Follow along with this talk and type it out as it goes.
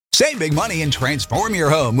Save big money and transform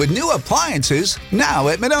your home with new appliances now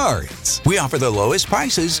at Menards. We offer the lowest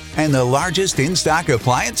prices and the largest in-stock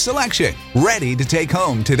appliance selection. Ready to take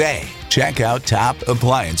home today. Check out top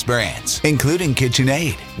appliance brands, including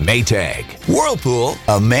KitchenAid, Maytag, Whirlpool,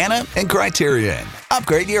 Amana, and Criterion.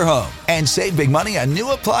 Upgrade your home and save big money on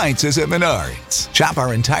new appliances at Menards. Shop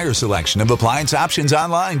our entire selection of appliance options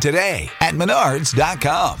online today at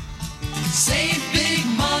Menards.com. Save big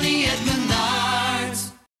money at Menards.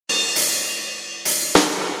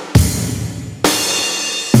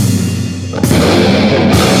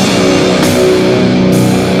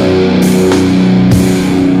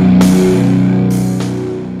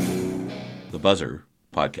 The Buzzer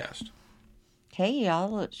Podcast. Hey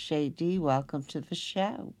y'all, it's Shady. Welcome to the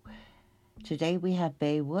show. Today we have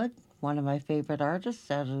BAYWUD, one of my favorite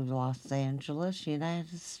artists out of Los Angeles,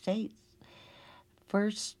 United States.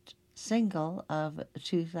 First single of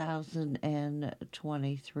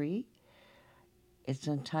 2023. It's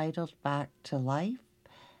entitled Back to Life,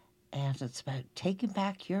 and it's about taking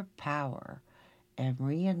back your power and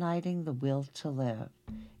reuniting the will to live.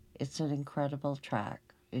 It's an incredible track.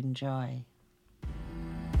 Enjoy.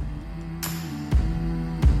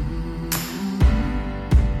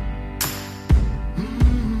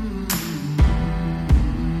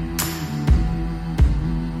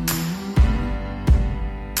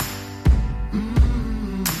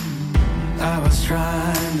 I was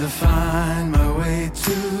trying to find my way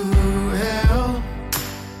to hell.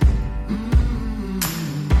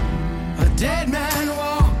 A dead man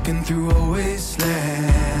walking through a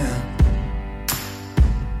wasteland.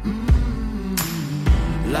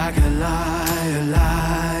 Like a liar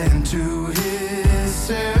lying to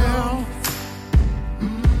himself.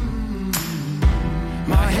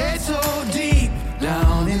 My head so deep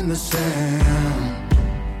down in the sand.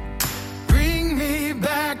 Bring me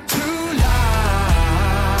back to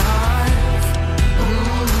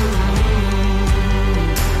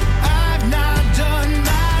I've not done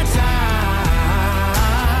my time.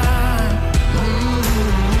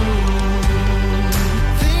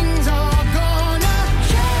 Things are gonna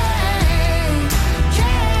change.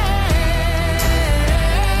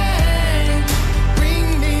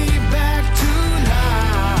 Bring me back to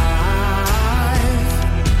life.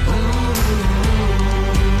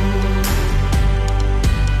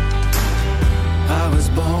 I was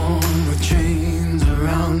born with chains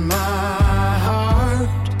around my heart.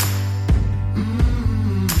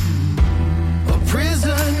 A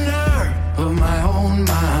prisoner of my own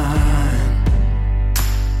mind.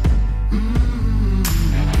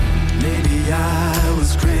 Maybe I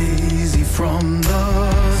was crazy from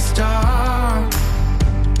the start.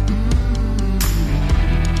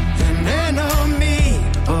 An enemy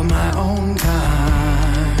of my own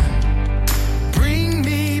kind. Bring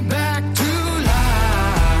me back to life.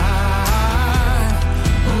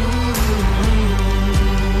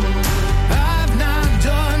 I've not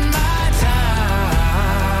done my time.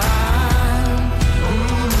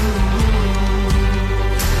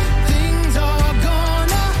 Things are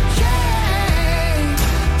gonna change.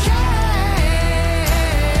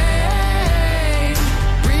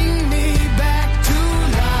 Bring me back to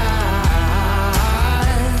life.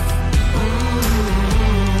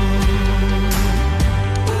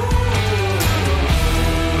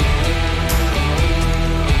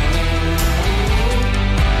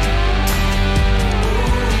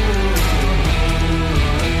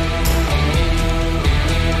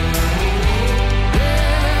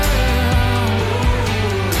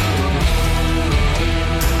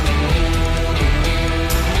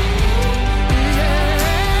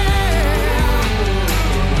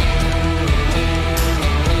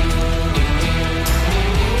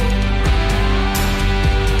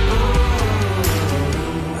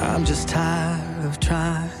 I'm just tired of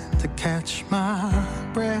trying to catch my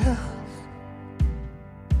breath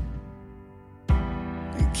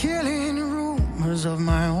and killing rumors of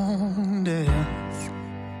my own death.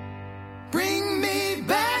 Bring me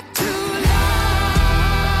back to life.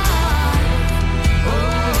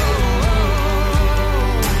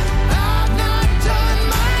 I've not done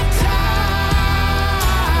my time.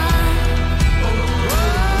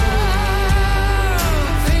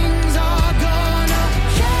 Things are gonna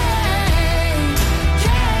change.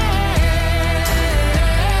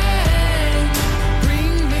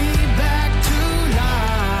 Bring me back to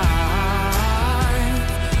life.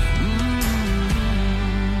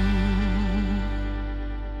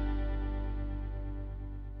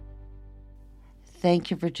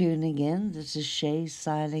 Thank you for tuning in. This is Shay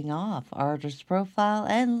signing off. Artist profile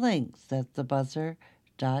and links at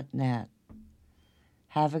thebuzzer.net.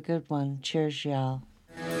 Have a good one. Cheers, y'all.